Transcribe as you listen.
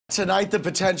Tonight, the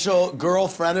potential girl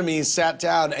frenemies sat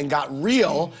down and got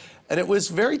real, and it was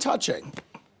very touching.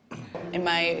 In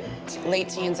my late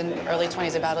teens and early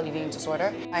 20s, I battled eating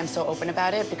disorder. I'm so open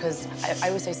about it because I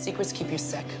always say secrets keep you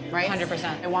sick, right?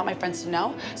 100%. I want my friends to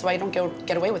know so I don't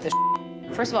get away with this.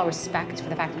 First of all, respect for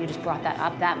the fact that you just brought that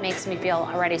up. That makes me feel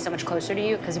already so much closer to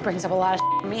you because it brings up a lot of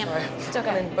for me. Sorry. It's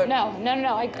okay. But no.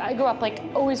 I grew up like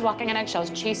always walking on eggshells,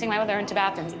 chasing my mother into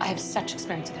bathrooms. I have such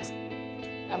experience with this.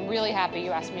 I'm really happy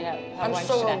you asked me to have lunch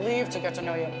so today. relieved to get to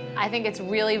know you. I think it's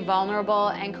really vulnerable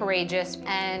and courageous,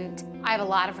 and I have a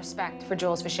lot of respect for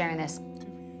Jules for sharing this.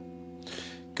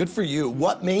 Good for you.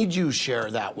 What made you share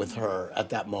that with her at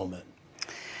that moment?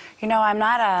 You know, I'm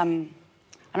not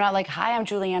like, hi, I'm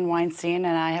Julianne Weinstein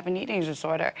and I have an eating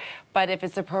disorder. But if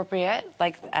it's appropriate,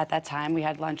 like at that time we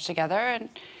had lunch together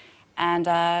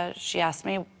and she asked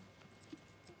me,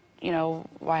 you know,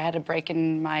 why I had a break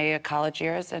in my college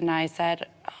years, and I said,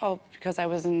 oh, because I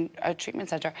was in a treatment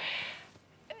center.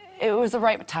 It was the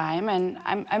right time, and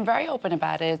I'm very open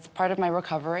about it. It's part of my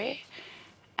recovery,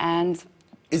 and...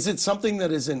 Is it something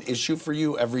that is an issue for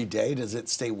you every day? Does it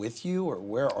stay with you, or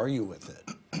where are you with it?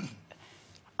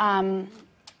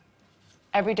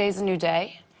 Every day's a new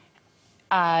day.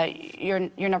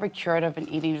 You're never cured of an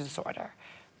eating disorder,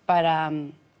 but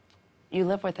you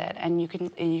live with it, and you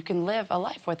can live a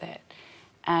life with it,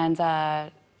 and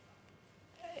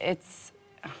it's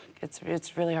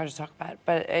really hard to talk about,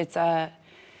 but it's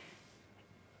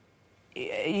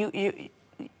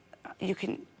you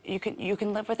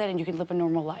can live with it, and you can live a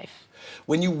normal life.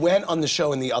 When you went on the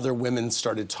show and the other women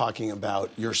started talking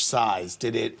about your size,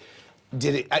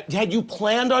 had you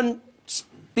planned on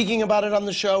speaking about it on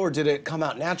the show, or did it come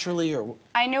out naturally, or?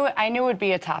 I knew it would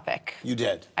be a topic. You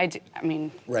did? I mean,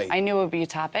 right. I knew it would be a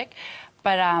topic,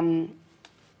 but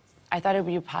I thought it would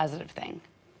be a positive thing.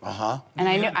 Uh-huh. And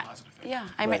I knew, yeah.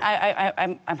 I mean,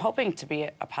 I'm hoping to be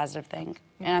a positive thing,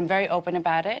 and I'm very open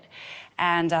about it,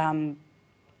 and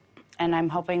I'm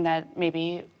hoping that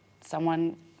maybe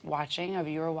someone watching, a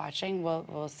viewer watching,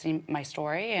 will see my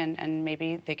story, and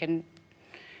maybe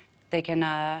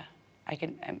I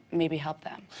can maybe help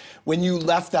them. When you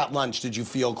left that lunch, did you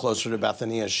feel closer to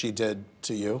Bethany as she did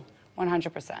to you?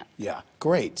 100%. Yeah,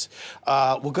 great.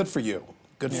 Well, good for you.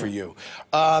 Good for you.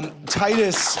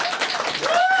 Titus,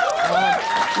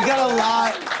 we got a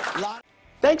lot.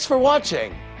 Thanks for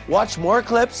watching. Watch more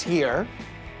clips here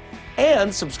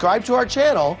and subscribe to our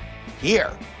channel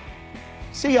here.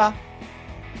 See ya.